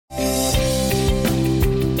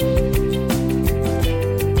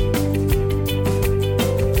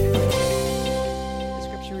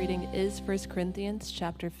1 Corinthians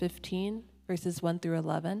chapter 15, verses 1 through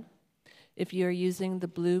 11. If you are using the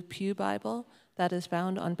blue Pew Bible, that is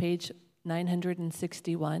found on page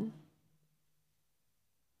 961.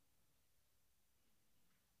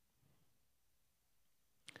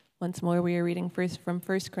 Once more, we are reading first from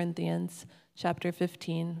 1 Corinthians chapter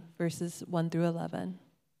 15, verses 1 through 11.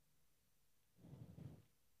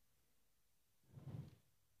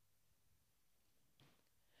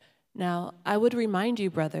 Now, I would remind you,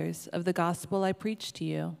 brothers, of the gospel I preached to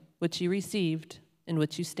you, which you received, in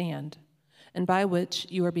which you stand, and by which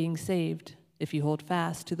you are being saved, if you hold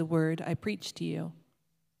fast to the word I preached to you,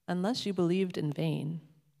 unless you believed in vain.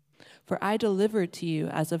 For I delivered to you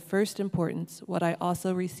as of first importance what I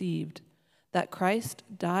also received, that Christ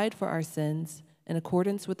died for our sins in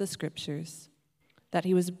accordance with the Scriptures, that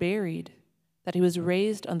he was buried, that he was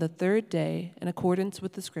raised on the third day in accordance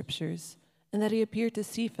with the Scriptures, and that he appeared to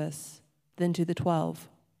Cephas, then to the 12.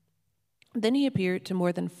 Then he appeared to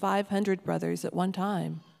more than 500 brothers at one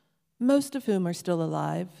time, most of whom are still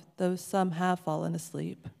alive, though some have fallen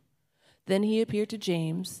asleep. Then he appeared to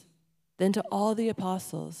James, then to all the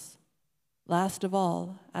apostles. Last of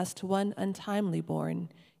all, as to one untimely born,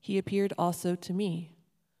 he appeared also to me.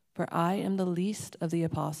 For I am the least of the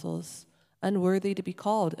apostles, unworthy to be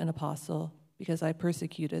called an apostle, because I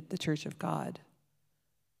persecuted the church of God.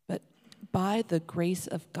 But by the grace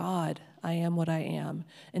of God, I am what I am,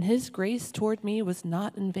 and his grace toward me was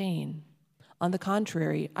not in vain. On the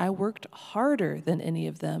contrary, I worked harder than any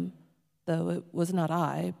of them, though it was not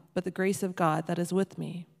I, but the grace of God that is with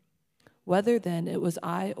me. Whether then it was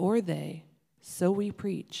I or they, so we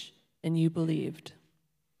preach, and you believed.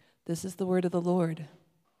 This is the word of the Lord.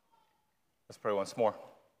 Let's pray once more.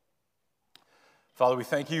 Father, we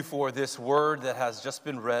thank you for this word that has just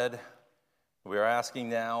been read. We are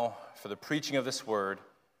asking now for the preaching of this word,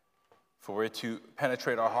 for it to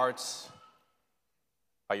penetrate our hearts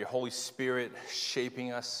by your Holy Spirit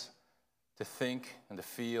shaping us to think and to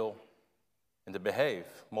feel and to behave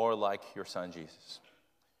more like your Son, Jesus.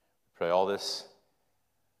 We pray all this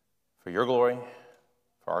for your glory,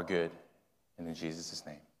 for our good, and in Jesus'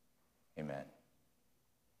 name, amen.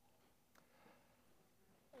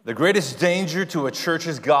 The greatest danger to a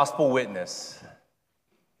church's gospel witness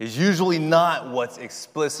is usually not what's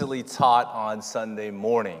explicitly taught on Sunday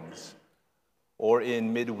mornings or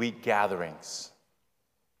in midweek gatherings.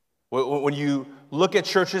 When you look at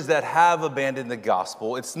churches that have abandoned the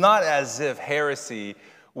gospel, it's not as if heresy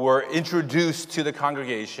were introduced to the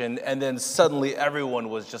congregation and then suddenly everyone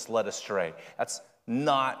was just led astray. That's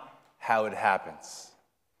not how it happens.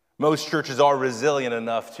 Most churches are resilient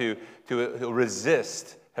enough to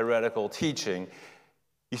resist heretical teaching.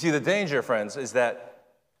 You see, the danger, friends, is that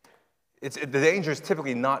the danger is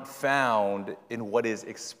typically not found in what is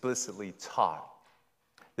explicitly taught.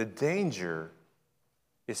 The danger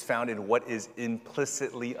is found in what is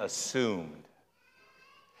implicitly assumed.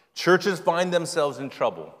 Churches find themselves in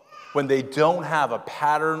trouble when they don't have a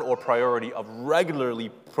pattern or priority of regularly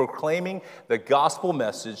proclaiming the gospel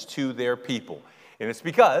message to their people. And it's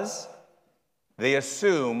because they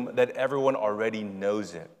assume that everyone already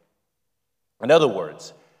knows it. In other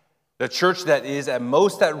words, the church that is at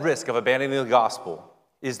most at risk of abandoning the gospel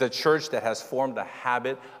is the church that has formed the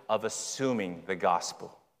habit of assuming the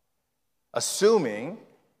gospel. Assuming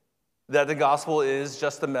that the gospel is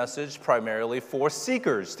just a message primarily for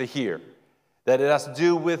seekers to hear. That it has to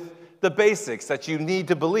do with the basics that you need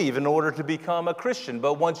to believe in order to become a Christian.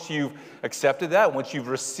 But once you've accepted that, once you've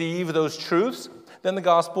received those truths, then the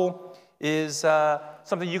gospel is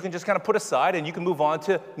something you can just kind of put aside and you can move on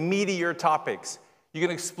to meatier topics. You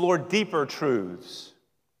can explore deeper truths.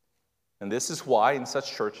 And this is why in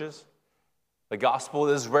such churches, the gospel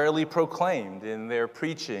is rarely proclaimed in their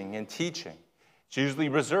preaching and teaching. It's usually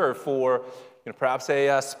reserved for perhaps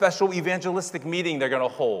a special evangelistic meeting they're going to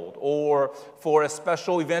hold, or for a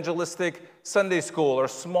special evangelistic Sunday school or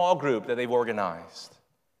small group that they've organized.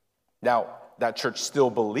 Now, that church still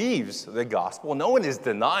believes the gospel. No one is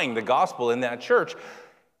denying the gospel in that church,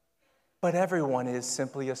 but everyone is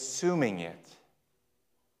simply assuming it.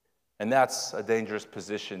 And that's a dangerous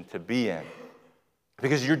position to be in,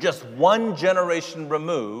 because you're just one generation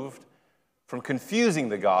removed from confusing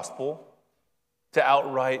the gospel to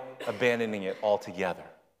outright abandoning it altogether.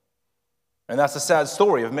 And that's the sad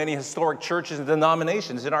story of many historic churches and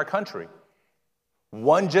denominations in our country.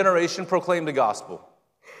 One generation proclaimed the gospel.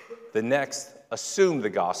 The next assumed the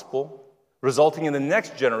gospel, resulting in the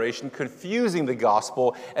next generation confusing the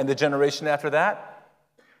gospel, and the generation after that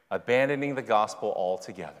abandoning the gospel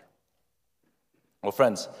altogether. Well,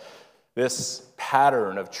 friends, this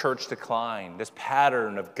pattern of church decline, this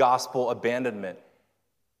pattern of gospel abandonment,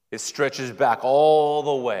 It stretches back all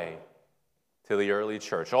the way to the early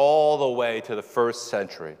church, all the way to the first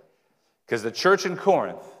century, because the church in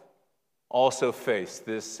Corinth also faced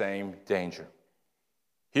this same danger.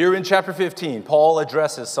 Here in chapter 15, Paul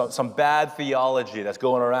addresses some bad theology that's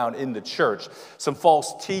going around in the church, some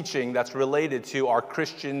false teaching that's related to our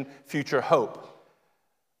Christian future hope.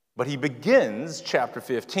 But he begins chapter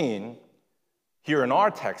 15, here in our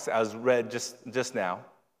text, as read just now,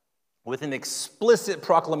 with an explicit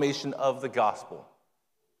proclamation of the gospel.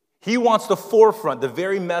 He wants to forefront the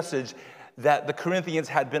very message that the Corinthians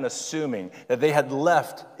had been assuming, that they had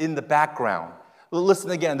left in the background.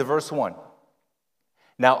 Listen again to verse 1.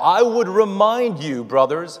 Now I would remind you,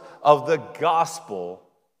 brothers, of the gospel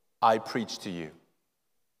I preached to you.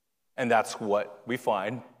 And that's what we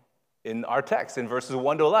find in our text in verses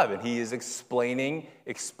 1 to 11. He is explaining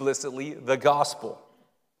explicitly the gospel.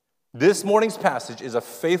 This morning's passage is a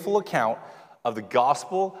faithful account of the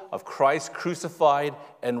gospel of Christ crucified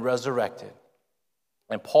and resurrected.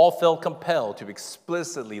 And Paul felt compelled to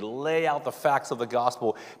explicitly lay out the facts of the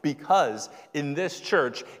gospel because in this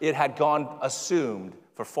church it had gone assumed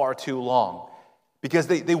for far too long. Because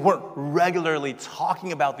they weren't regularly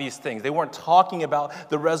talking about these things. They weren't talking about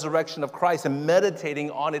the resurrection of Christ and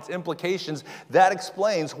meditating on its implications. That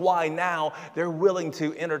explains why now they're willing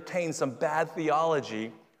to entertain some bad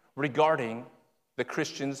theology regarding the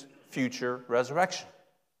Christian's future resurrection.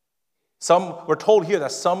 We're told here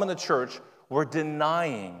that some in the church were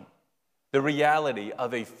denying the reality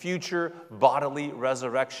of a future bodily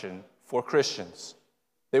resurrection for Christians.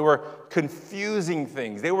 They were confusing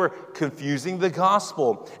things. They were confusing the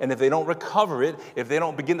gospel. And if they don't recover it, if they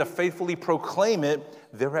don't begin to faithfully proclaim it,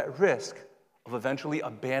 they're at risk of eventually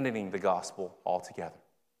abandoning the gospel altogether.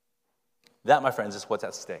 That, my friends, is what's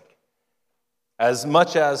at stake. As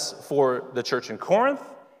much as for the church in Corinth,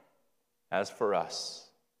 as for us.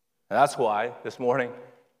 And that's why this morning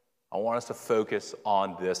I want us to focus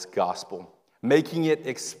on this gospel, making it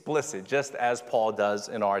explicit, just as Paul does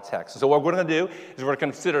in our text. So what we're going to do is we're going to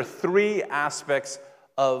consider three aspects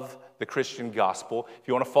of the Christian gospel. If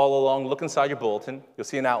you want to follow along, look inside your bulletin. You'll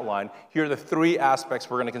see an outline. Here are the three aspects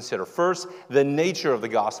we're going to consider. First, the nature of the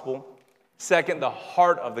gospel. Second, the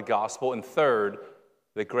heart of the gospel. And third,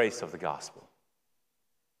 the grace of the gospel.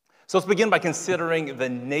 So let's begin by considering the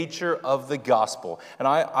nature of the gospel. And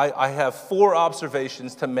I have four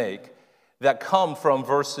observations to make that come from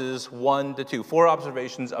verses 1 to 2. Four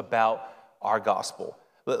observations about our gospel.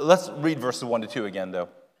 Let's read verses 1 to 2 again, though.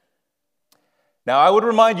 Now I would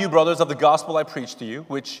remind you, brothers, of the gospel I preached to you,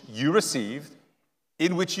 which you received,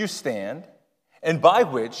 in which you stand, and by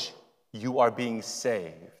which you are being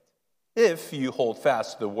saved, if you hold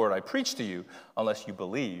fast to the word I preached to you, unless you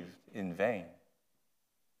believed in vain.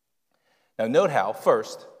 Now note how,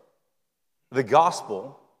 first, the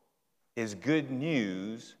gospel is good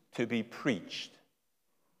news to be preached.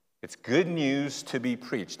 It's good news to be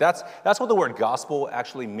preached. That's what the word gospel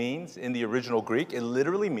actually means in the original Greek. It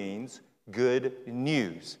literally means good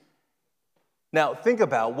news. Now think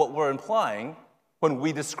about what we're implying when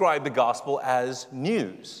we describe the gospel as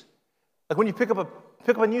news. Like when you pick up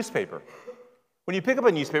a newspaper. When you pick up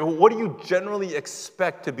a newspaper, what do you generally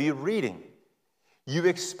expect to be reading? You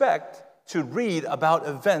expect to read about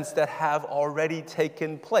events that have already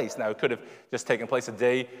taken place. Now, it could have just taken place a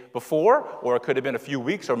day before, or it could have been a few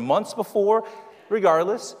weeks or months before.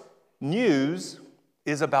 Regardless, news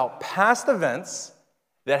is about past events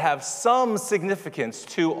that have some significance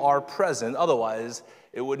to our present. Otherwise,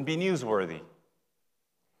 it wouldn't be newsworthy.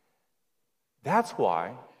 That's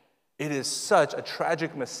why it is such a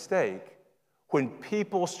tragic mistake when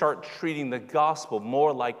people start treating the gospel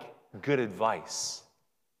more like good advice.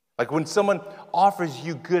 Like when someone offers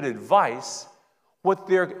you good advice, what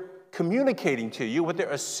they're communicating to you, what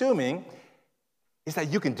they're assuming is that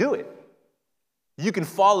you can do it. You can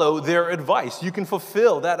follow their advice. You can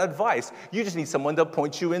fulfill that advice. You just need someone to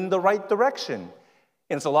point you in the right direction.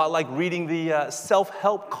 And it's a lot like reading the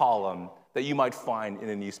self-help column that you might find in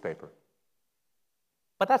a newspaper.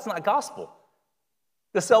 But that's not gospel.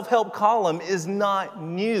 The self-help column is not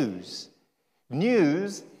news.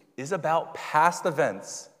 News is about past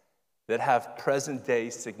events that have present-day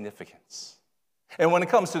significance. And when it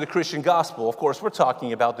comes to the Christian gospel, of course, we're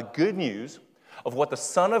talking about the good news of what the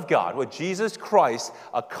Son of God, what Jesus Christ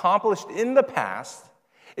accomplished in the past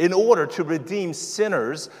in order to redeem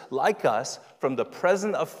sinners like us from the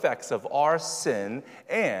present effects of our sin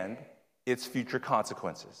and its future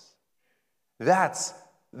consequences. That's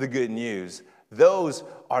the good news. Those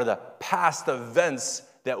are the past events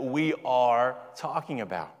that we are talking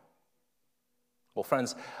about. Well,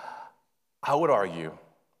 friends, I would argue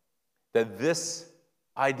that this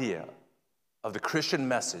idea of the Christian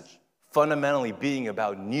message fundamentally being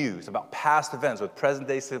about news, about past events with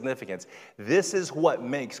present-day significance, this is what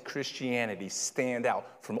makes Christianity stand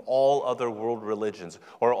out from all other world religions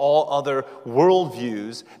or all other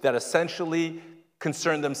worldviews that essentially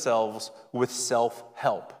concern themselves with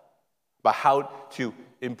self-help, about how to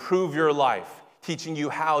improve your life, teaching you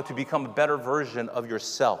how to become a better version of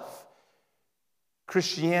yourself.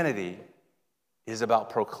 Christianity is about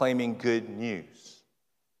proclaiming good news.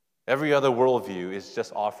 Every other worldview is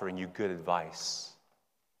just offering you good advice.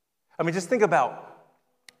 I mean, just think about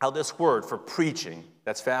how this word for preaching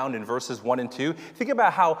that's found in verses 1 and 2, think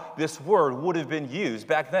about how this word would have been used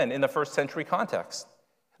back then in the first century context.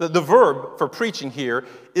 The verb for preaching here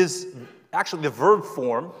is actually the verb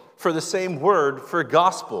form for the same word for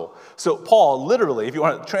gospel. So Paul, literally, if you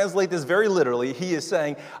want to translate this very literally, he is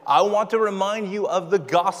saying, I want to remind you of the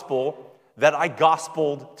gospel that I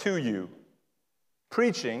gospeled to you.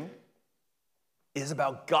 Preaching is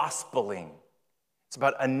about gospeling. It's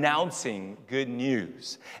about announcing good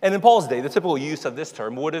news. And in Paul's day, the typical use of this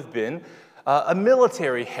term would have been a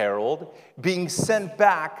military herald being sent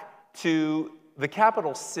back to the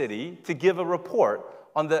capital city to give a report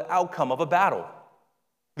on the outcome of a battle.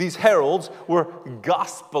 These heralds were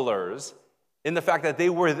gospelers in the fact that they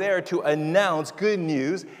were there to announce good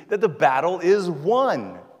news that the battle is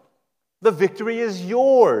won. The victory is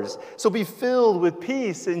yours. So be filled with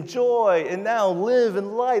peace and joy and now live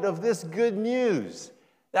in light of this good news.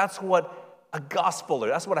 That's what a gospeler,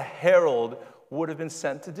 that's what a herald would have been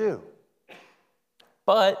sent to do.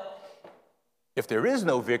 But if there is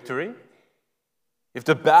no victory, if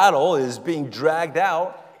the battle is being dragged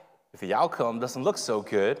out, if the outcome doesn't look so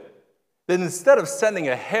good, then instead of sending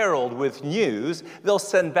a herald with news, they'll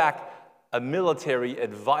send back a military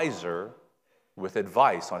advisor with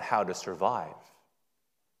advice on how to survive.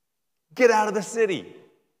 Get out of the city.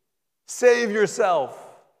 Save yourself.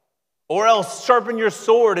 Or else sharpen your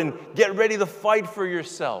sword and get ready to fight for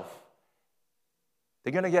yourself.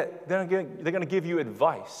 They're going to give you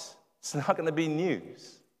advice. It's not going to be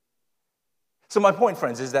news. So my point,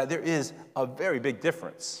 friends, is that there is a very big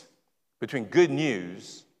difference between good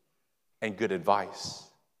news and good advice.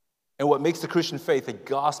 And what makes the Christian faith a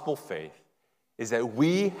gospel faith is that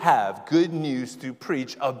we have good news to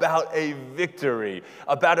preach about a victory,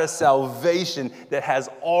 about a salvation that has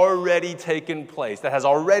already taken place, that has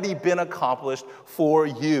already been accomplished for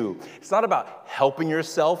you. It's not about helping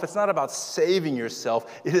yourself. It's not about saving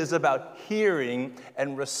yourself. It is about hearing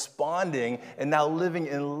and responding and now living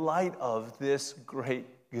in light of this great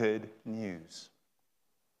good news.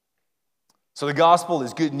 So the gospel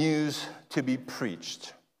is good news to be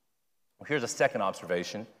preached. Well, here's a second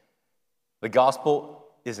observation. The gospel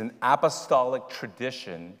is an apostolic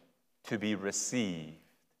tradition to be received.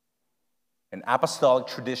 An apostolic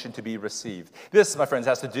tradition to be received. This, my friends,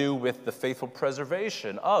 has to do with the faithful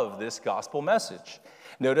preservation of this gospel message.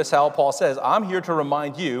 Notice how Paul says, I'm here to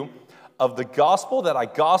remind you of the gospel that I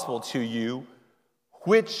gospeled to you,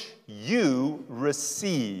 which you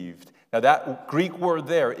received. Now, that Greek word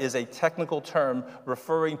there is a technical term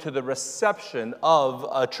referring to the reception of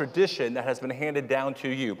a tradition that has been handed down to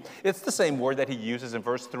you. It's the same word that he uses in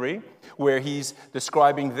verse 3, where he's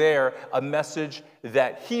describing there a message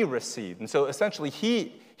that he received. And so essentially,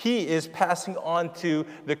 he is passing on to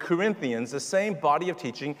the Corinthians the same body of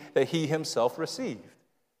teaching that he himself received.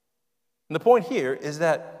 And the point here is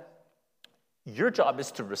that your job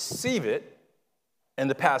is to receive it and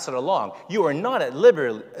to pass it along. You are not at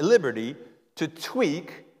liberty to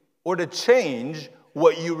tweak or to change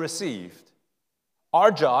what you received. Our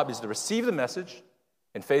job is to receive the message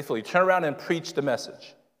and faithfully turn around and preach the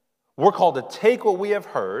message. We're called to take what we have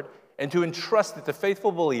heard and to entrust it to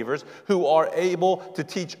faithful believers who are able to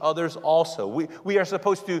teach others also. We are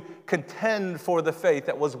supposed to contend for the faith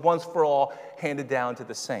that was once for all handed down to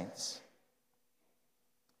the saints.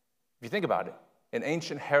 If you think about it, an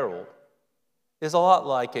ancient herald is a lot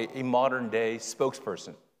like a modern-day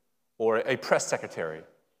spokesperson or a press secretary.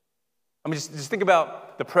 I mean, just think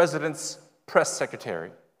about the president's press secretary.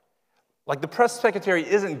 Like, the press secretary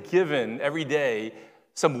isn't given every day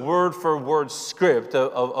some word-for-word script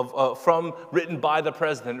written by the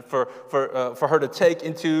president for her to take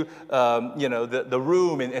into the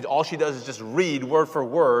room, and all she does is just read word for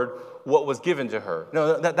word what was given to her.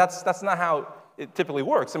 No, that's not how it typically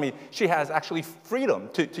works. I mean, she has actually freedom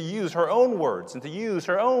to use her own words and to use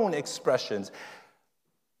her own expressions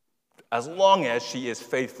as long as she is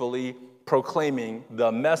faithfully proclaiming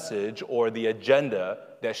the message or the agenda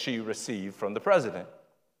that she received from the president.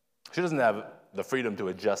 She doesn't have the freedom to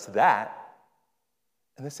adjust that.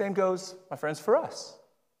 And the same goes, my friends, for us.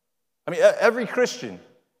 I mean, every Christian,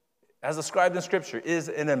 as described in Scripture, is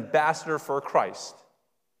an ambassador for Christ.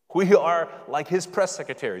 We are like his press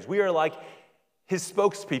secretaries. We are like his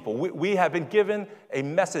spokespeople. We have been given a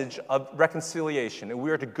message of reconciliation, and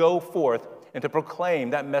we are to go forth and to proclaim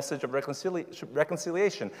that message of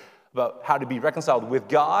reconciliation about how to be reconciled with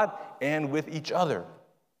God and with each other.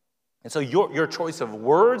 And so your choice of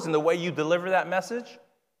words and the way you deliver that message,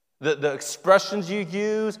 the expressions you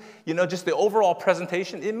use, just the overall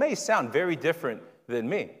presentation, it may sound very different than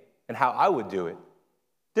me and how I would do it.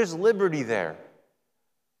 There's liberty there.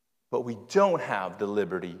 But we don't have the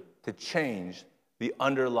liberty to change the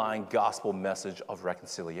underlying gospel message of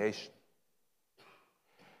reconciliation.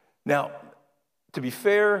 Now, to be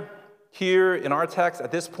fair, here in our text, at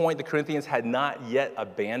this point, the Corinthians had not yet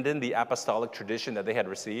abandoned the apostolic tradition that they had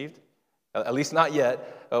received, at least not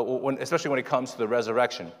yet, especially when it comes to the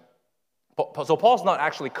resurrection. So Paul's not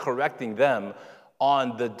actually correcting them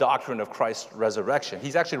on the doctrine of Christ's resurrection.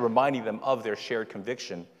 He's actually reminding them of their shared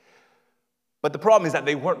conviction. But the problem is that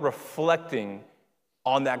they weren't reflecting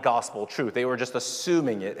on that gospel truth. They were just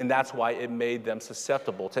assuming it, and that's why it made them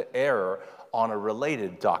susceptible to error on a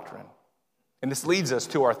related doctrine. And this leads us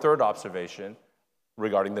to our third observation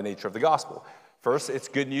regarding the nature of the gospel. First, it's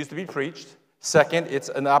good news to be preached. Second, it's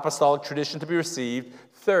an apostolic tradition to be received.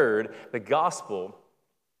 Third, the gospel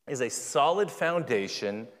is a solid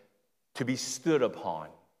foundation to be stood upon.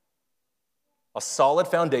 A solid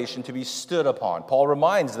foundation to be stood upon. Paul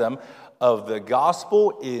reminds them of the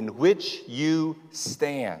gospel in which you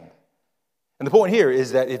stand. And the point here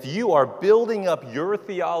is that if you are building up your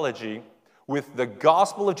theology with the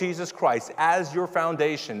gospel of Jesus Christ as your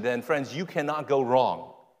foundation, then, friends, you cannot go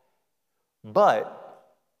wrong. But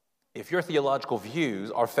if your theological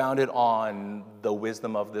views are founded on the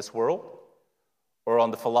wisdom of this world or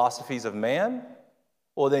on the philosophies of man,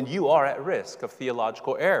 well, then you are at risk of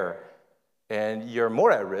theological error, and you're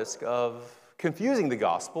more at risk of confusing the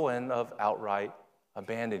gospel and of outright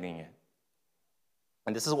abandoning it.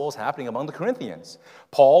 And this is what was happening among the Corinthians.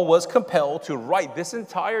 Paul was compelled to write this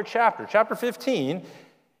entire chapter. Chapter 15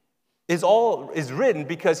 is written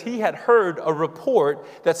because he had heard a report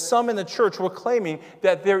that some in the church were claiming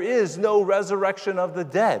that there is no resurrection of the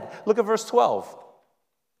dead. Look at verse 12.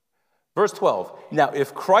 Verse 12, now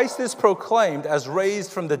if Christ is proclaimed as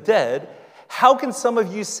raised from the dead, how can some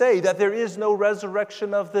of you say that there is no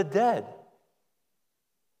resurrection of the dead?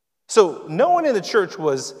 So no one in the church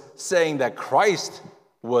was saying that Christ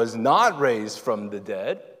was not raised from the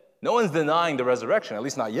dead. No one's denying the resurrection, at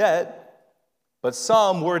least not yet. But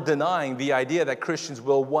some were denying the idea that Christians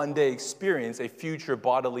will one day experience a future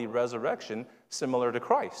bodily resurrection similar to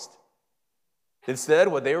Christ. Instead,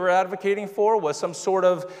 what they were advocating for was some sort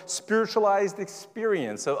of spiritualized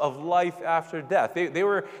experience of life after death. They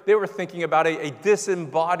were thinking about a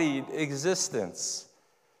disembodied existence.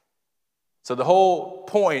 So the whole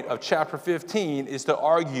point of chapter 15 is to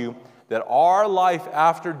argue that our life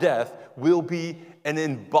after death will be an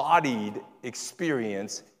embodied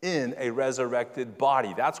experience in a resurrected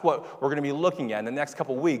body. That's what we're going to be looking at in the next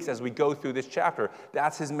couple weeks as we go through this chapter.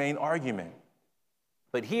 That's his main argument.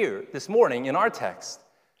 But here, this morning, in our text,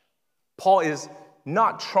 Paul is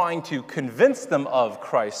not trying to convince them of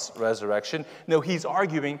Christ's resurrection. No, he's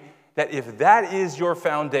arguing that if that is your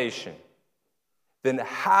foundation, then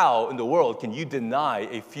how in the world can you deny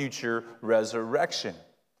a future resurrection?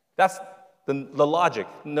 That's the logic.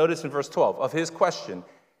 Notice in verse 12 of his question.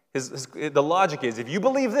 The logic is, if you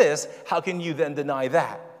believe this, how can you then deny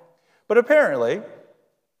that? But apparently,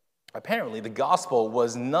 the gospel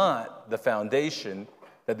was not the foundation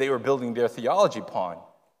that they were building their theology upon.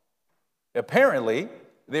 Apparently,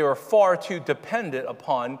 they were far too dependent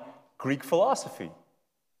upon Greek philosophy.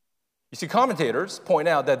 You see, commentators point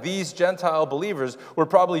out that these Gentile believers were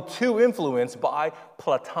probably too influenced by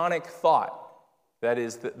Platonic thought, that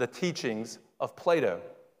is, the teachings of Plato.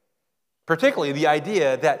 Particularly the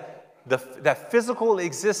idea that physical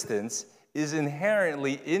existence is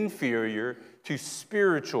inherently inferior to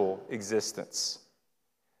spiritual existence.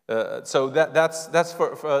 So that's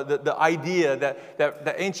for the idea that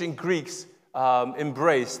the ancient Greeks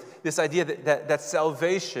embraced, this idea that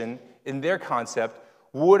salvation, in their concept,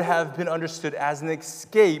 would have been understood as an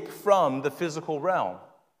escape from the physical realm.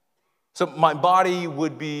 So my body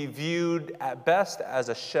would be viewed at best as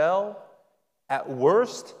a shell, at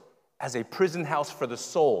worst as a prison house for the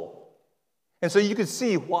soul. And so you could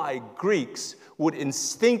see why Greeks would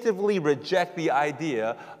instinctively reject the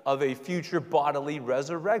idea of a future bodily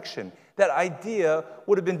resurrection. That idea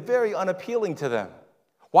would have been very unappealing to them.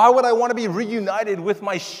 Why would I want to be reunited with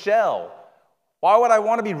my shell? Why would I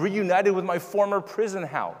want to be reunited with my former prison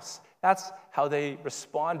house? That's how they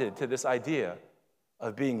responded to this idea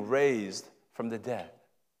of being raised from the dead.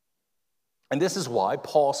 And this is why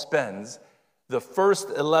Paul spends the first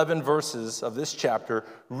 11 verses of this chapter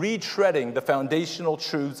retreading the foundational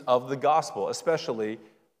truths of the gospel, especially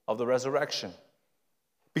of the resurrection.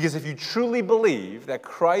 Because if you truly believe that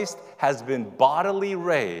Christ has been bodily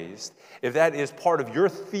raised, if that is part of your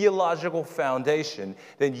theological foundation,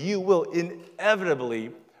 then you will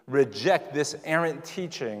inevitably reject this errant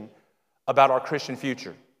teaching about our Christian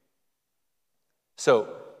future.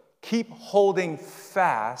 So keep holding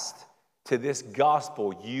fast to this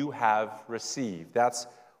gospel you have received. That's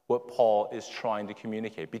what Paul is trying to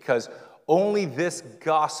communicate, because only this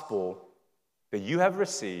gospel that you have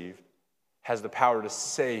received has the power to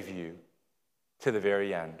save you to the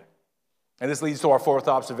very end. And this leads to our fourth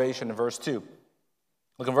observation in verse 2.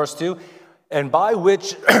 Look in verse 2. And by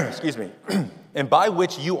which, and by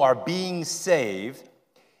which you are being saved,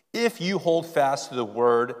 if you hold fast to the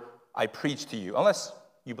word I preach to you, unless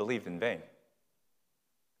you believed in vain.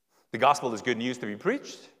 The gospel is good news to be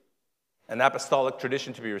preached, an apostolic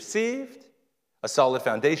tradition to be received, a solid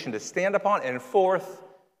foundation to stand upon, and fourth,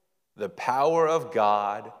 the power of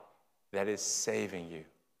God that is saving you.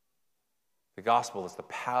 The gospel is the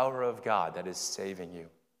power of God that is saving you.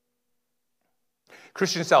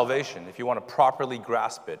 Christian salvation, if you want to properly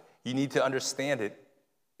grasp it, you need to understand it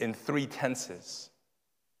in three tenses.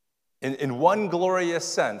 In one glorious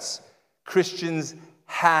sense, Christians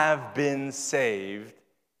have been saved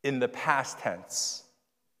in the past tense.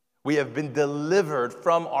 We have been delivered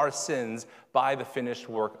from our sins by the finished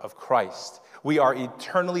work of Christ. We are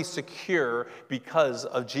eternally secure because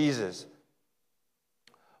of Jesus.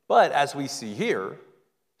 But as we see here,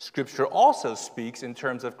 Scripture also speaks in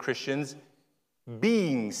terms of Christians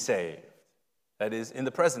being saved. That is, in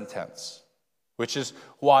the present tense, which is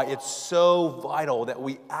why it's so vital that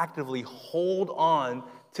we actively hold on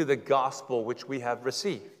to the gospel which we have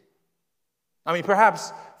received. I mean,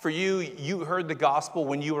 perhaps for you, you heard the gospel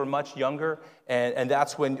when you were much younger, and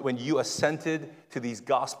that's when you assented to these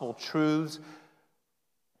gospel truths.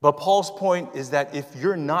 But Paul's point is that if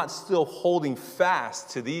you're not still holding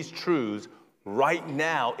fast to these truths right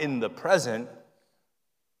now in the present,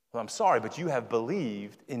 well, I'm sorry, but you have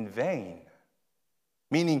believed in vain.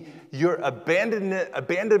 Meaning your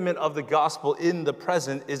abandonment of the gospel in the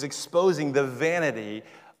present is exposing the vanity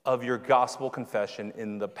of your gospel confession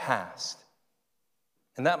in the past.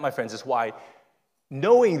 And that, my friends, is why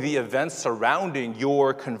knowing the events surrounding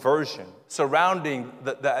your conversion, surrounding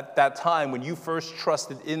that time when you first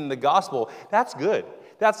trusted in the gospel, that's good.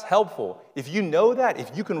 That's helpful. If you know that,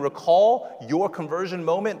 if you can recall your conversion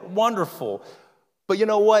moment, wonderful. But you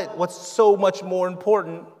know what? What's so much more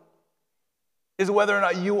important is whether or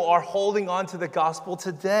not you are holding on to the gospel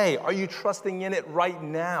today. Are you trusting in it right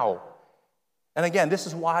now? And again, this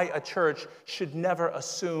is why a church should never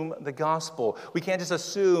assume the gospel. We can't just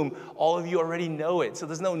assume all of you already know it, so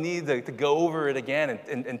there's no need to go over it again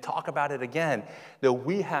and talk about it again. No,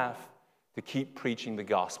 we have to keep preaching the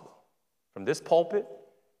gospel from this pulpit,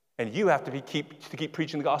 and you have to keep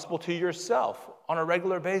preaching the gospel to yourself on a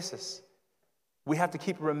regular basis. We have to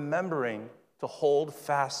keep remembering to hold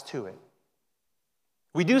fast to it.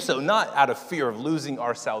 We do so not out of fear of losing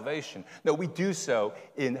our salvation. No, we do so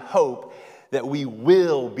in hope that we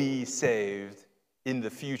will be saved in the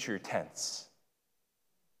future tense.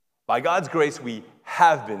 By God's grace, we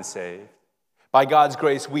have been saved. By God's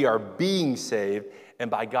grace, we are being saved.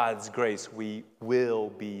 And by God's grace, we will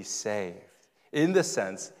be saved. In the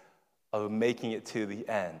sense of making it to the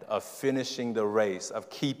end, of finishing the race, of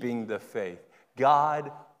keeping the faith.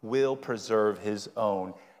 God will preserve his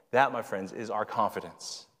own. That, my friends, is our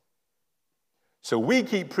confidence. So we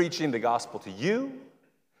keep preaching the gospel to you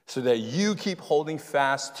so that you keep holding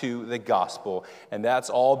fast to the gospel. And that's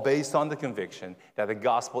all based on the conviction that the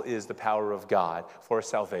gospel is the power of God for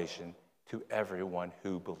salvation to everyone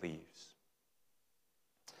who believes.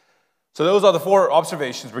 So those are the four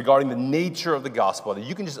observations regarding the nature of the gospel that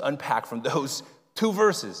you can just unpack from those two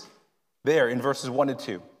verses there in verses 1 and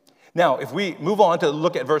 2. Now, if we move on to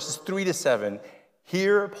look at verses 3 to 7,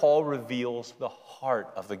 here Paul reveals the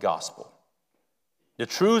heart of the gospel. The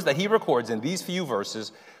truths that he records in these few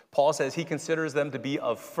verses, Paul says he considers them to be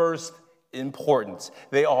of first importance.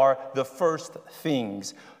 They are the first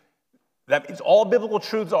things. That means all biblical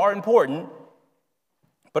truths are important,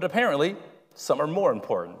 but apparently some are more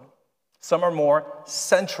important. Some are more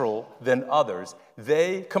central than others.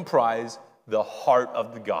 They comprise the heart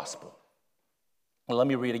of the gospel. Well, let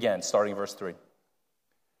me read again, starting verse 3.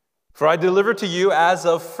 For I delivered to you as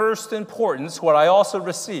of first importance what I also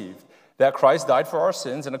received, that Christ died for our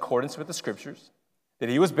sins in accordance with the Scriptures, that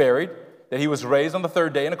he was buried, that he was raised on the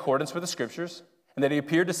third day in accordance with the Scriptures, and that he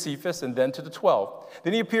appeared to Cephas and then to the 12.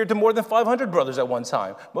 Then he appeared to more than 500 brothers at one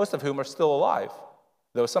time, most of whom are still alive,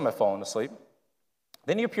 though some have fallen asleep.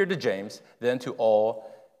 Then he appeared to James, then to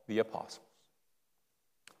all the apostles.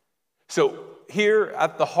 So here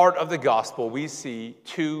at the heart of the gospel, we see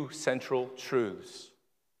two central truths.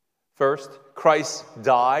 First, Christ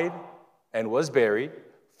died and was buried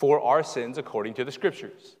for our sins according to the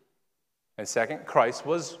Scriptures. And second, Christ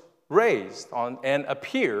was raised and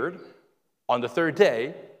appeared on the third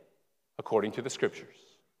day according to the Scriptures.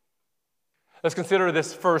 Let's consider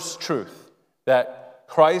this first truth, that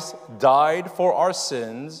Christ died for our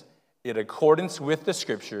sins in accordance with the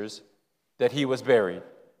Scriptures, that he was buried.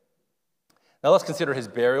 Now let's consider his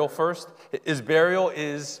burial first. His burial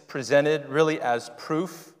is presented really as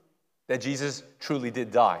proof that Jesus truly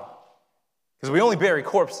did die. Because we only bury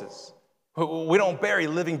corpses. We don't bury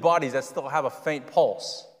living bodies that still have a faint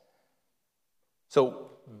pulse.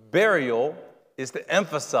 So burial is to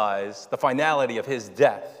emphasize the finality of his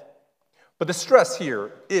death. But the stress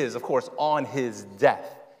here is, of course, on his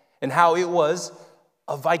death and how it was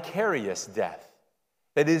a vicarious death.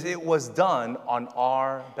 That is, it was done on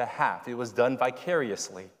our behalf. It was done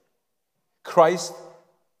vicariously. Christ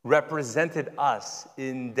represented us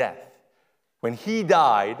in death. When he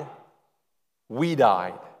died, we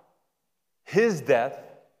died. His death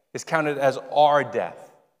is counted as our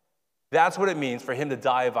death. That's what it means for him to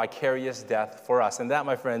die a vicarious death for us. And that,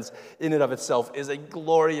 my friends, in and of itself is a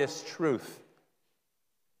glorious truth.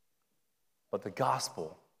 But the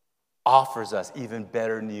gospel offers us even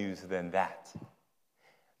better news than that.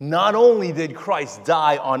 Not only did Christ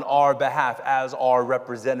die on our behalf as our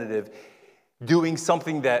representative, doing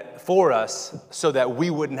something that for us so that we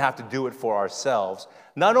wouldn't have to do it for ourselves,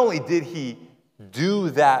 not only did he do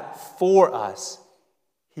that for us,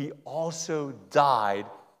 he also died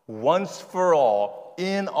once for all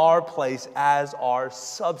in our place as our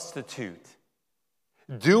substitute,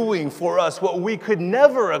 doing for us what we could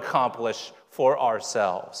never accomplish for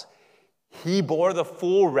ourselves. He bore the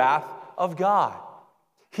full wrath of God.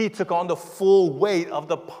 He took on the full weight of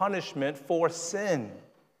the punishment for sin.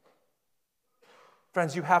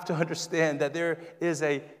 Friends, you have to understand that there is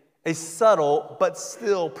a subtle but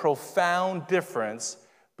still profound difference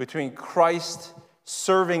between Christ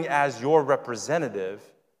serving as your representative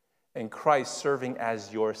and Christ serving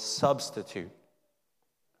as your substitute.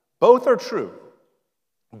 Both are true.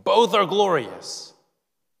 Both are glorious.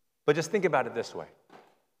 But just think about it this way.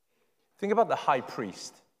 Think about the high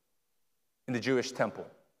priest in the Jewish temple.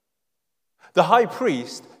 The high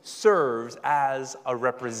priest serves as a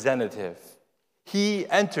representative. He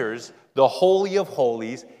enters the Holy of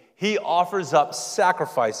Holies. He offers up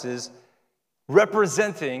sacrifices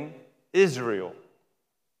representing Israel.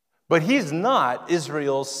 But he's not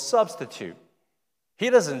Israel's substitute. He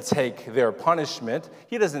doesn't take their punishment.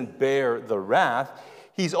 He doesn't bear the wrath.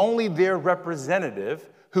 He's only their representative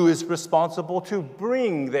who is responsible to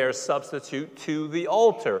bring their substitute to the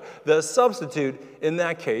altar. The substitute in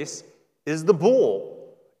that case is the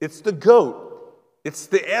bull. It's the goat. It's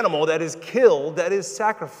the animal that is killed, that is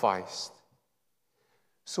sacrificed.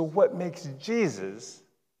 So what makes Jesus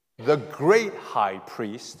the great high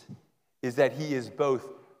priest is that he is both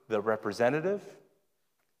the representative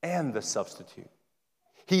and the substitute.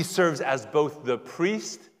 He serves as both the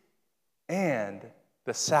priest and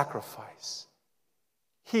the sacrifice.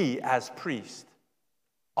 He, as priest,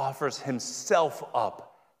 offers himself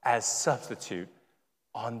up as substitute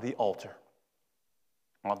on the altar,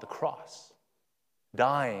 on the cross,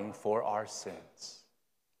 dying for our sins.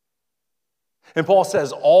 And Paul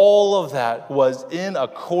says all of that was in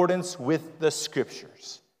accordance with the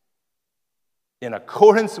Scriptures. In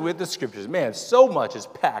accordance with the Scriptures. Man, so much is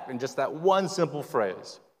packed in just that one simple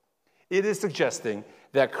phrase. It is suggesting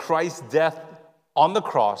that Christ's death on the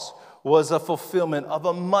cross was a fulfillment of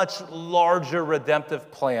a much larger redemptive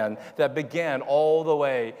plan that began all the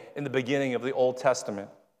way in the beginning of the Old Testament.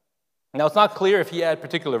 Now, it's not clear if he had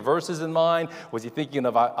particular verses in mind. Was he thinking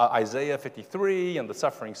of Isaiah 53 and the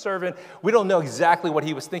suffering servant? We don't know exactly what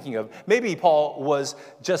he was thinking of. Maybe Paul was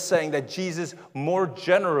just saying that Jesus more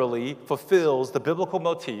generally fulfills the biblical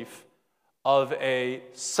motif of a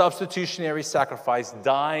substitutionary sacrifice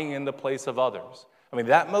dying in the place of others. I mean,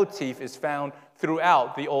 that motif is found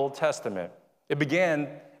throughout the Old Testament. It began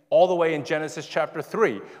all the way in Genesis chapter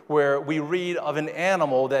 3, where we read of an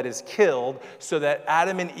animal that is killed so that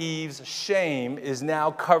Adam and Eve's shame is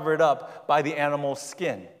now covered up by the animal's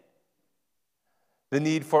skin. The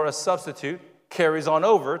need for a substitute carries on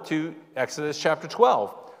over to Exodus chapter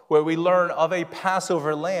 12, where we learn of a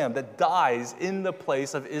Passover lamb that dies in the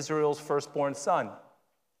place of Israel's firstborn son.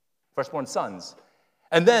 firstborn sons.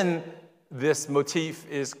 And then this motif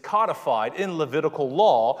is codified in Levitical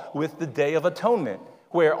law with the Day of Atonement,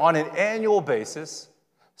 where on an annual basis,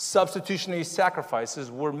 substitutionary sacrifices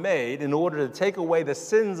were made in order to take away the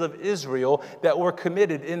sins of Israel that were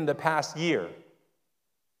committed in the past year.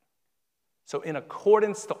 So in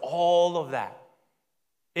accordance to all of that,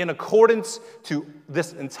 in accordance to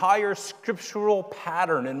this entire scriptural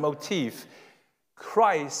pattern and motif,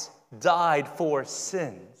 Christ died for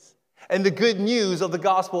sins. And the good news of the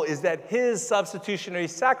gospel is that his substitutionary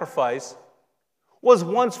sacrifice was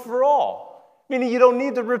once for all, meaning you don't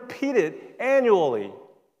need to repeat it annually.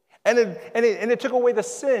 And it took away the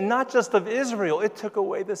sin, not just of Israel, it took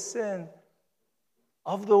away the sin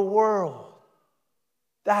of the world.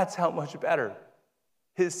 That's how much better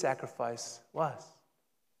his sacrifice was.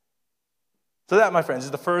 So that, my friends,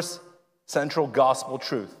 is the first central gospel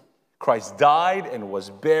truth. Christ died and was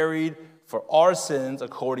buried for our sins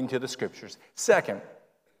according to the scriptures. Second,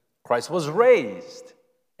 Christ was raised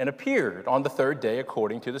and appeared on the third day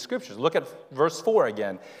according to the scriptures. Look at verse 4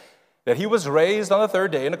 again. That he was raised on the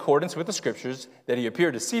third day in accordance with the scriptures, that he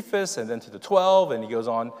appeared to Cephas and then to the 12, and he goes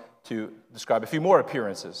on to describe a few more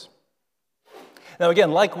appearances. Now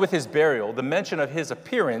again, like with his burial, the mention of his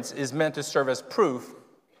appearance is meant to serve as proof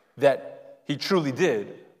that he truly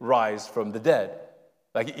did rise from the dead.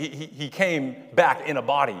 Like he came back in a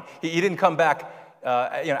body. He didn't come back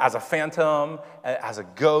as a phantom, as a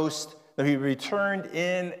ghost. No, he returned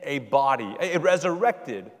in a body, a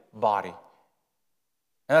resurrected body.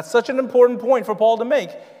 And that's such an important point for Paul to make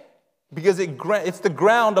because it's the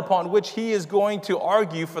ground upon which he is going to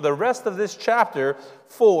argue for the rest of this chapter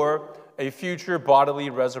for a future bodily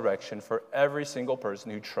resurrection for every single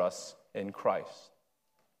person who trusts in Christ.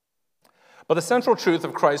 But the central truth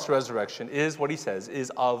of Christ's resurrection is what he says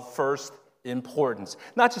is of first importance.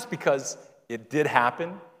 Not just because it did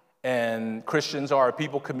happen and Christians are a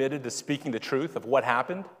people committed to speaking the truth of what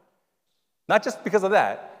happened. Not just because of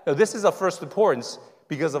that. No, this is of first importance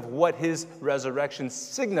because of what his resurrection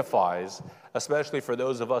signifies, especially for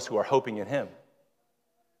those of us who are hoping in him.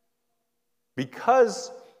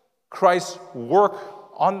 Because Christ's work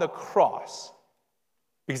on the cross,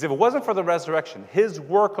 because if it wasn't for the resurrection, his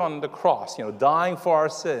work on the cross, dying for our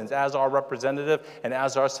sins as our representative and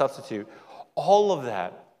as our substitute, all of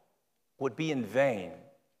that would be in vain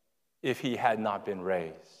if he had not been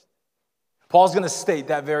raised. Paul's going to state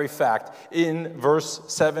that very fact in verse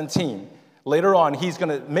 17. Later on, he's going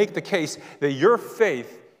to make the case that your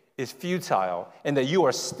faith is futile and that you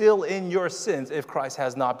are still in your sins if Christ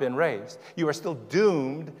has not been raised. You are still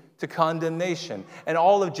doomed to condemnation. And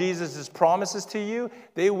all of Jesus' promises to you,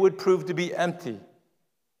 they would prove to be empty.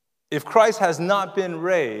 If Christ has not been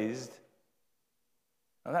raised,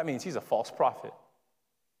 now that means he's a false prophet.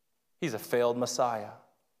 He's a failed Messiah.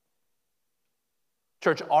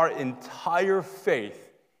 Church, our entire faith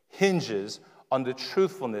hinges on the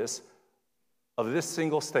truthfulness of this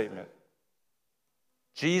single statement.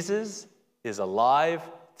 Jesus is alive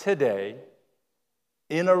today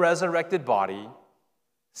in a resurrected body,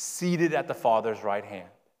 seated at the Father's right hand.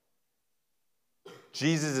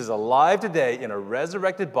 Jesus is alive today in a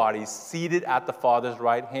resurrected body, seated at the Father's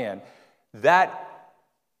right hand. That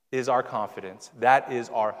is our confidence. That is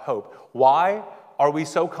our hope. Why are we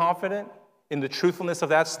so confident in the truthfulness of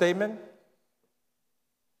that statement?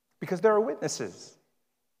 Because there are witnesses.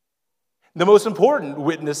 The most important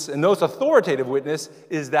witness and most authoritative witness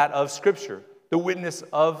is that of Scripture, the witness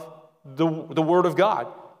of the Word of God.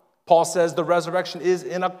 Paul says the resurrection is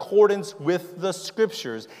in accordance with the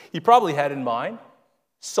Scriptures. He probably had in mind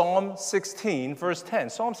Psalm 16, verse 10.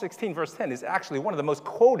 Psalm 16, verse 10 is actually one of the most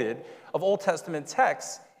quoted of Old Testament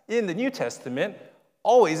texts in the New Testament,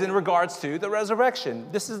 always in regards to the resurrection.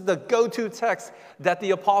 This is the go-to text that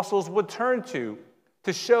the apostles would turn to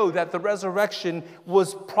show that the resurrection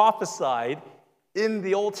was prophesied in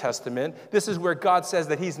the Old Testament. This is where God says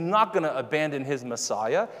that he's not going to abandon his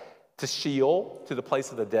Messiah to Sheol, to the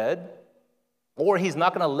place of the dead, or he's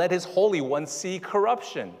not going to let his Holy One see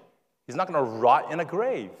corruption. He's not going to rot in a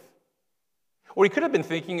grave. Or he could have been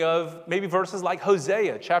thinking of maybe verses like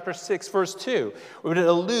Hosea chapter 6, verse 2, where it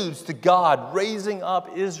alludes to God raising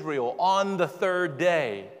up Israel on the third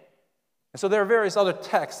day. And so there are various other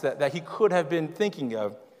texts that he could have been thinking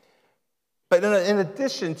of. But in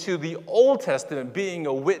addition to the Old Testament being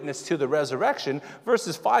a witness to the resurrection,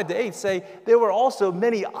 verses 5 to 8 say there were also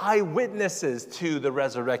many eyewitnesses to the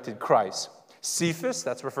resurrected Christ. Cephas,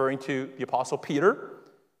 that's referring to the Apostle Peter.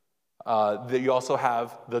 You also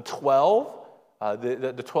have the 12.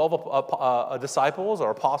 The 12 disciples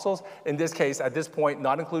or apostles, in this case, at this point,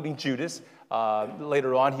 not including Judas.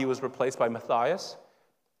 Later on, he was replaced by Matthias.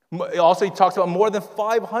 Also, he talks about more than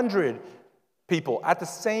 500 people at the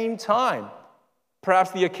same time.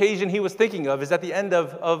 Perhaps the occasion he was thinking of is at the end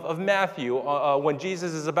of Matthew, when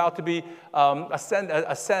Jesus is about to be ascend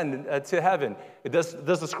to heaven. It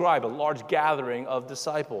does describe a large gathering of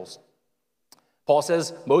disciples. Paul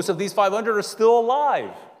says most of these 500 are still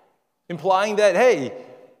alive, implying that, hey,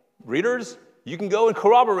 readers, you can go and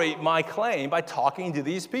corroborate my claim by talking to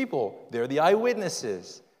these people. They're the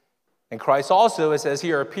eyewitnesses. And Christ also, it says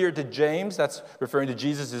here, appeared to James, that's referring to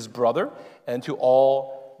Jesus' brother, and to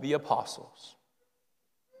all the apostles.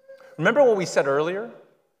 Remember what we said earlier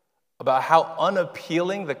about how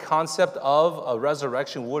unappealing the concept of a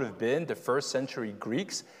resurrection would have been to first century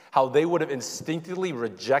Greeks, how they would have instinctively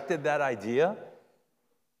rejected that idea?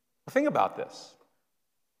 Think about this.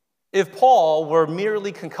 If Paul were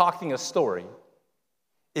merely concocting a story,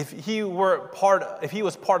 if he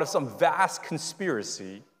was part of some vast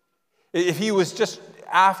conspiracy, if he was just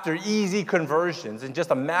after easy conversions and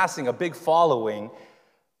just amassing a big following,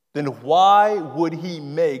 then why would he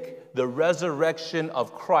make the resurrection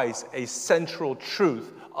of Christ a central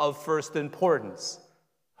truth of first importance?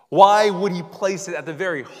 Why would he place it at the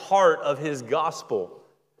very heart of his gospel?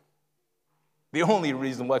 The only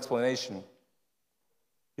reasonable explanation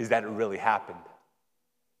is that it really happened.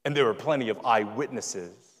 And there were plenty of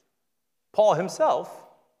eyewitnesses, Paul himself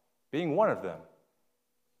being one of them.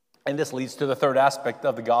 And this leads to the third aspect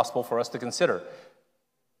of the gospel for us to consider,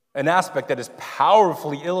 an aspect that is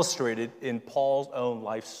powerfully illustrated in Paul's own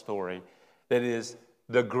life story, that is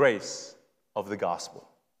the grace of the gospel.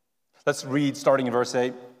 Let's read starting in verse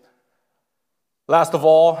 8. Last of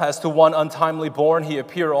all, as to one untimely born, he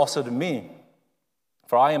appeared also to me.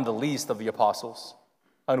 For I am the least of the apostles,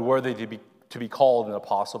 unworthy to be called an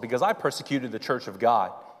apostle, because I persecuted the church of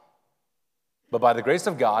God. But by the grace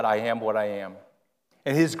of God, I am what I am.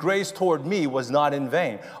 And his grace toward me was not in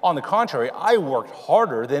vain. On the contrary, I worked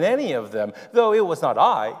harder than any of them, though it was not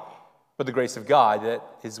I, but the grace of God that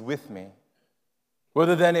is with me.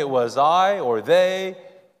 Whether then it was I or they,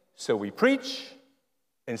 so we preach,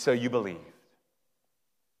 and so you believe.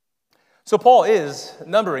 So Paul is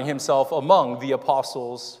numbering himself among the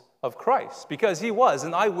apostles of Christ because he was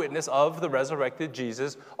an eyewitness of the resurrected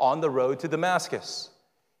Jesus on the road to Damascus.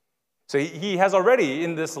 So he has already,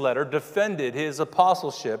 in this letter, defended his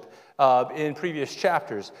apostleship in previous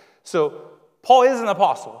chapters. So Paul is an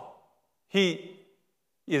apostle. He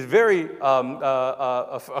is very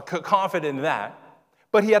confident in that.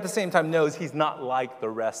 But he at the same time knows he's not like the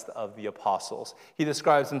rest of the apostles. He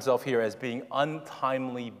describes himself here as being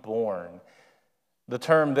untimely born. The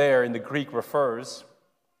term there in the Greek refers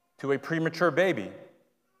to a premature baby.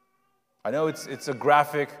 I know it's a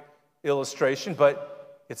graphic illustration,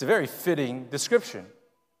 but it's a very fitting description.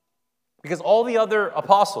 Because all the other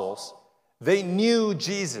apostles, they knew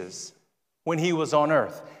Jesus when he was on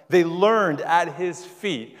earth. They learned at his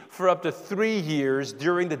feet for up to 3 years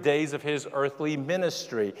during the days of his earthly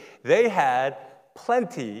ministry. They had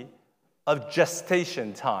plenty of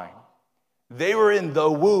gestation time. They were in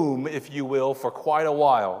the womb, if you will, for quite a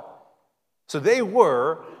while. So they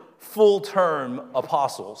were full-term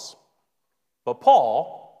apostles. But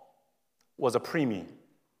Paul was a preemie.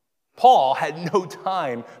 Paul had no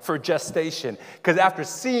time for gestation because after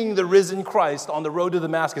seeing the risen Christ on the road to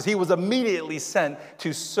Damascus, he was immediately sent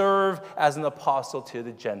to serve as an apostle to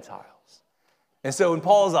the Gentiles. And so in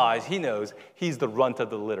Paul's eyes, he knows he's the runt of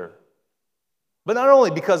the litter. But not only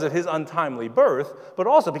because of his untimely birth, but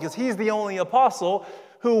also because he's the only apostle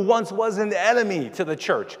who once was an enemy to the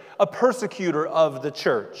church, a persecutor of the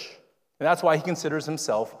church. And that's why he considers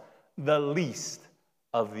himself the least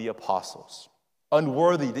of the apostles,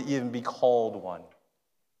 unworthy to even be called one.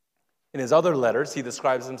 In his other letters, he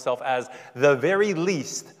describes himself as the very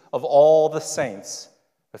least of all the saints,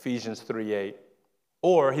 Ephesians 3:8.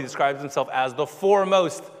 Or he describes himself as the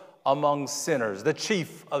foremost among sinners, the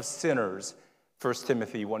chief of sinners, 1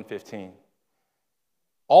 Timothy 1:15.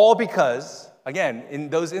 All because, again, in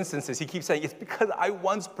those instances, he keeps saying, it's because I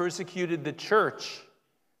once persecuted the church.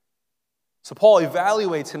 So Paul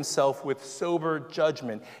evaluates himself with sober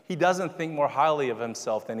judgment. He doesn't think more highly of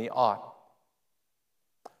himself than he ought.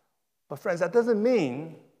 But friends, that doesn't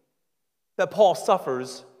mean that Paul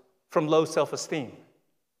suffers from low self-esteem.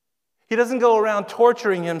 He doesn't go around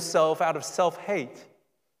torturing himself out of self-hate.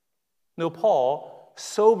 No, Paul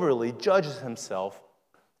soberly judges himself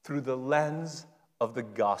through the lens of the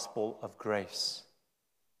gospel of grace.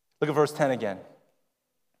 Look at verse 10 again.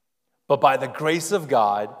 But by the grace of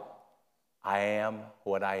God, I am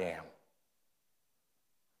what I am.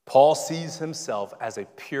 Paul sees himself as a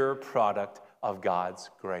pure product of God's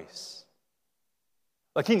grace.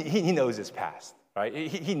 Like he knows his past. right?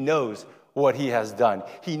 He knows what he has done.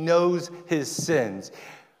 He knows his sins.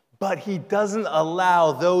 But he doesn't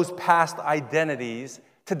allow those past identities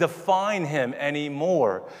to define him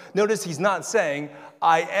anymore. Notice he's not saying,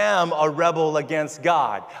 I am a rebel against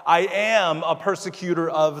God. I am a persecutor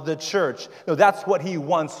of the church. No, that's what he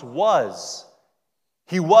once was.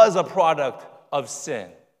 He was a product of sin,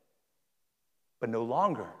 but no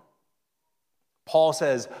longer. Paul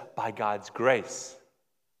says, by God's grace,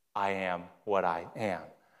 I am what I am.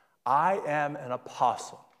 I am an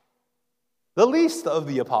apostle. The least of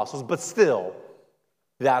the apostles, but still,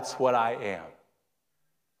 that's what I am.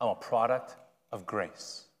 I'm a product of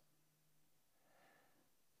grace.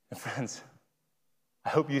 And friends, I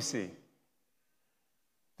hope you see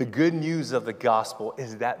the good news of the gospel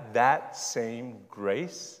is that that same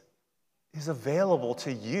grace is available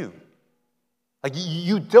to you. Like,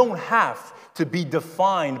 you don't have to be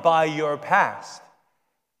defined by your past.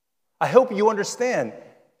 I hope you understand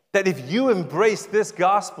that if you embrace this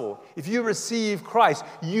gospel, if you receive Christ,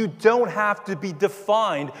 you don't have to be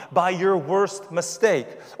defined by your worst mistake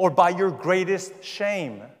or by your greatest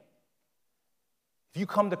shame. If you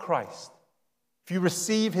come to Christ, if you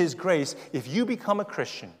receive his grace, if you become a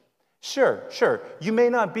Christian, sure, you may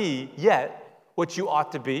not be yet what you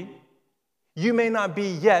ought to be. You may not be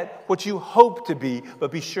yet what you hope to be,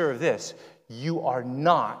 but be sure of this: you are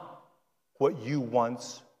not what you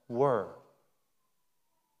once were.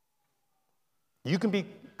 You can be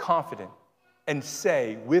confident and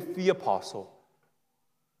say with the apostle,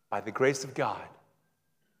 by the grace of God,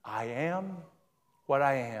 I am what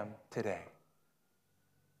I am today.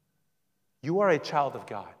 You are a child of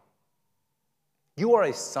God. You are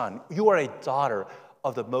a son. You are a daughter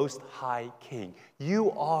of the Most High King. You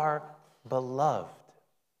are beloved.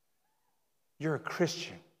 You're a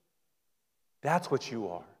Christian. That's what you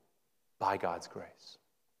are by God's grace.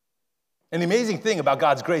 And the amazing thing about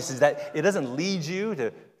God's grace is that it doesn't lead you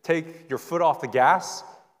to take your foot off the gas,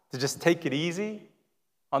 to just take it easy.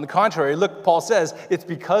 On the contrary, look, Paul says, it's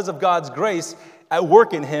because of God's grace at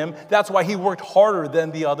work in him. That's why he worked harder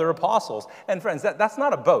than the other apostles. And friends, that's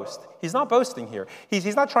not a boast. He's not boasting here.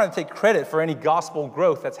 He's not trying to take credit for any gospel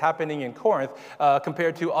growth that's happening in Corinth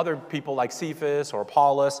compared to other people like Cephas or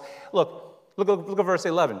Apollos. Look at verse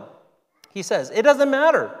 11. He says, it doesn't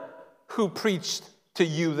matter who preached to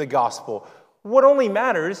you the gospel. What only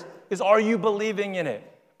matters is, are you believing in it?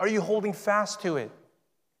 Are you holding fast to it?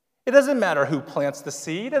 It doesn't matter who plants the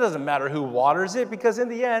seed. It doesn't matter who waters it, because in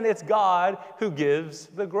the end, it's God who gives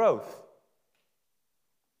the growth.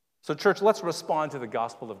 So, church, let's respond to the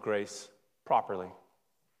gospel of grace properly.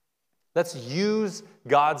 Let's use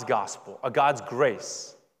God's gospel, God's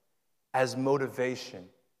grace, as motivation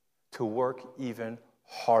to work even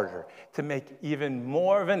harder, to make even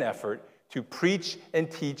more of an effort to preach and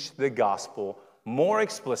teach the gospel more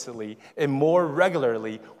explicitly and more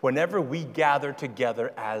regularly whenever we gather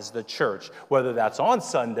together as the church, whether that's on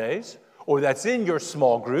Sundays, or that's in your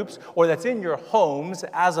small groups, or that's in your homes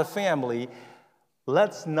as a family.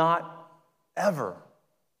 Let's not ever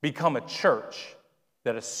become a church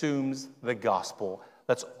that assumes the gospel.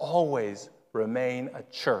 Let's always remain a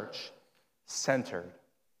church centered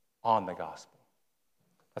on the gospel.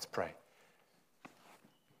 Let's pray.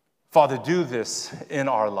 Father, do this in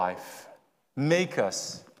our life. Make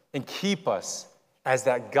us and keep us as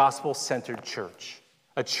that gospel-centered church,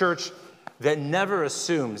 a church that never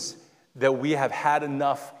assumes that we have had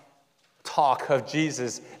enough talk of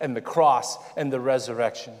Jesus and the cross and the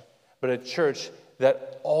resurrection, but a church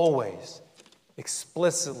that always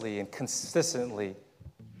explicitly and consistently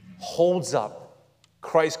holds up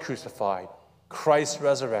Christ crucified, Christ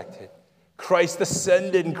resurrected, Christ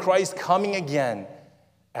ascended, and Christ coming again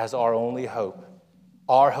as our only hope,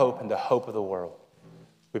 our hope and the hope of the world.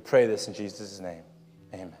 We pray this in Jesus' name.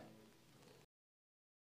 Amen.